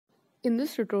In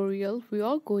this tutorial, we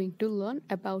are going to learn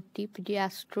about the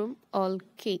Pediastrum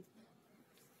algae.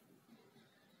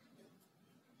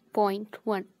 Point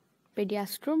 1.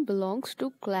 Pediastrum belongs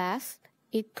to class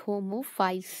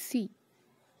Ethomophyceae.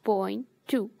 Point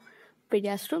 2.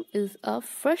 Pediastrum is a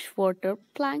freshwater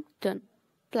plankton.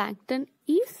 Plankton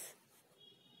is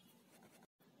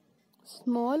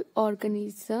small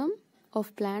organism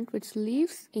of plant which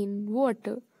lives in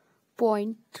water.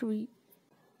 Point 3.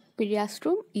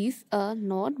 Pediastrum is a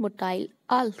non-motile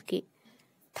algae.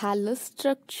 Thallus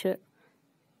structure.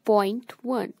 Point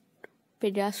 1.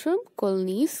 Pediastrum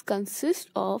colonies consist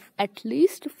of at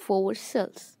least 4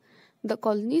 cells. The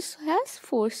colonies has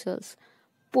 4 cells.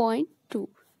 Point 2.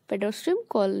 Pediastrum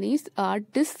colonies are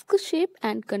disc-shaped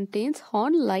and contains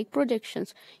horn-like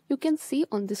projections. You can see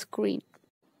on the screen.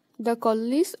 The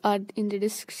colonies are in the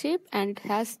disc shape and it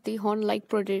has the horn-like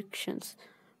projections.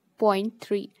 Point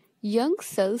 3. Young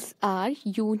cells are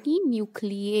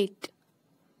uninucleate.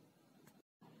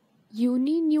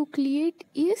 Uninucleate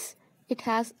is it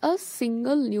has a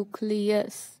single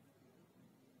nucleus.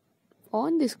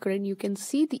 On the screen you can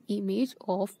see the image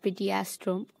of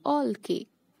Pediastrum algae.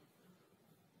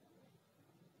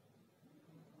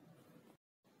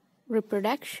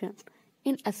 Reproduction.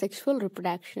 In asexual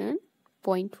reproduction,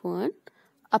 point 1,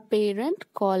 a parent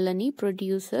colony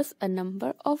produces a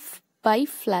number of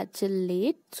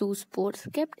biflagellate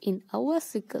zoospores kept in a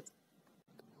vesicle.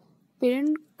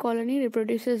 Parent colony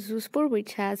reproduces zoospore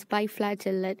which has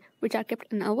biflagellate which are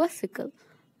kept in a vesicle.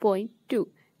 Point 2.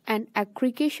 An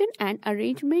aggregation and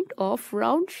arrangement of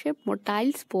round-shaped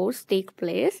motile spores take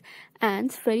place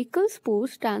and spherical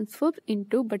spores transform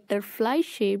into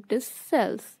butterfly-shaped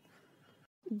cells.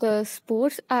 The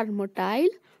spores are motile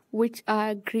which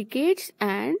aggregates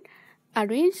and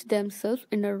arrange themselves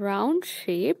in a round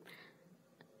shape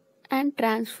and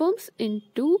transforms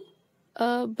into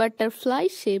a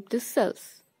butterfly-shaped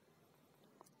cells.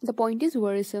 The point is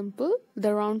very simple.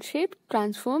 The round shape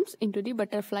transforms into the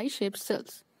butterfly-shaped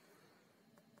cells.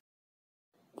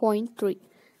 Point 3.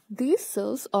 These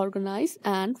cells organize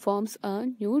and forms a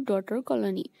new daughter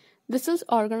colony. This cells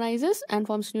organizes and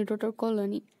forms new daughter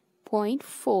colony. Point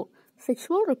 4.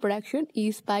 Sexual reproduction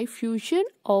is by fusion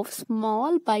of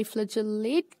small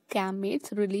biflagellate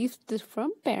gametes released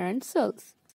from parent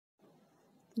cells.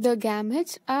 The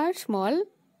gametes are small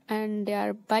and they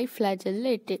are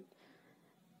biflagellated.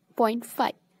 Point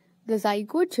 5. The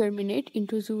zygote germinate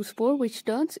into zoospore which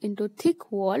turns into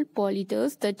thick-walled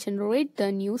polyeders that generate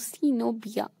the new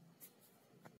coenobia.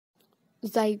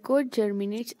 Zygote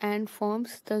germinates and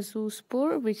forms the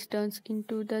zoospore which turns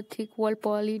into the thick-walled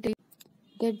polyeders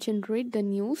that generate the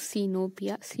new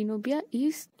coenobia. Coenobia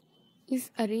is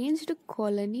arranged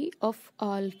colony of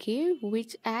algae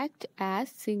which act as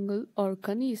single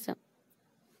organism.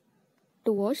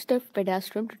 To watch the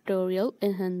Pediastrum tutorial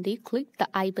in Hindi, click the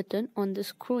I button on the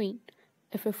screen.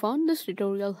 If you found this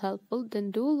tutorial helpful,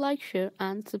 then do like, share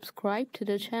and subscribe to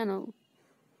the channel.